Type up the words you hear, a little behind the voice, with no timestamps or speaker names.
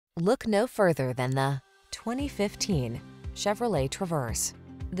Look no further than the 2015 Chevrolet Traverse.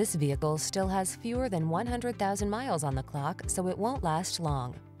 This vehicle still has fewer than 100,000 miles on the clock, so it won't last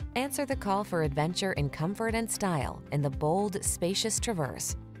long. Answer the call for adventure in comfort and style in the bold, spacious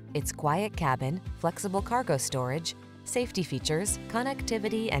Traverse. Its quiet cabin, flexible cargo storage, safety features,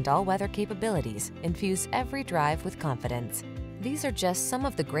 connectivity, and all-weather capabilities infuse every drive with confidence. These are just some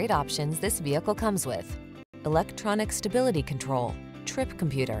of the great options this vehicle comes with: electronic stability control, trip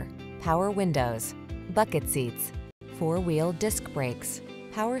computer, power windows, bucket seats, four-wheel disc brakes,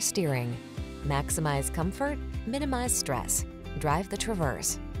 power steering. Maximize comfort, minimize stress. Drive the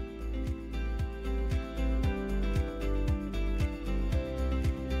Traverse.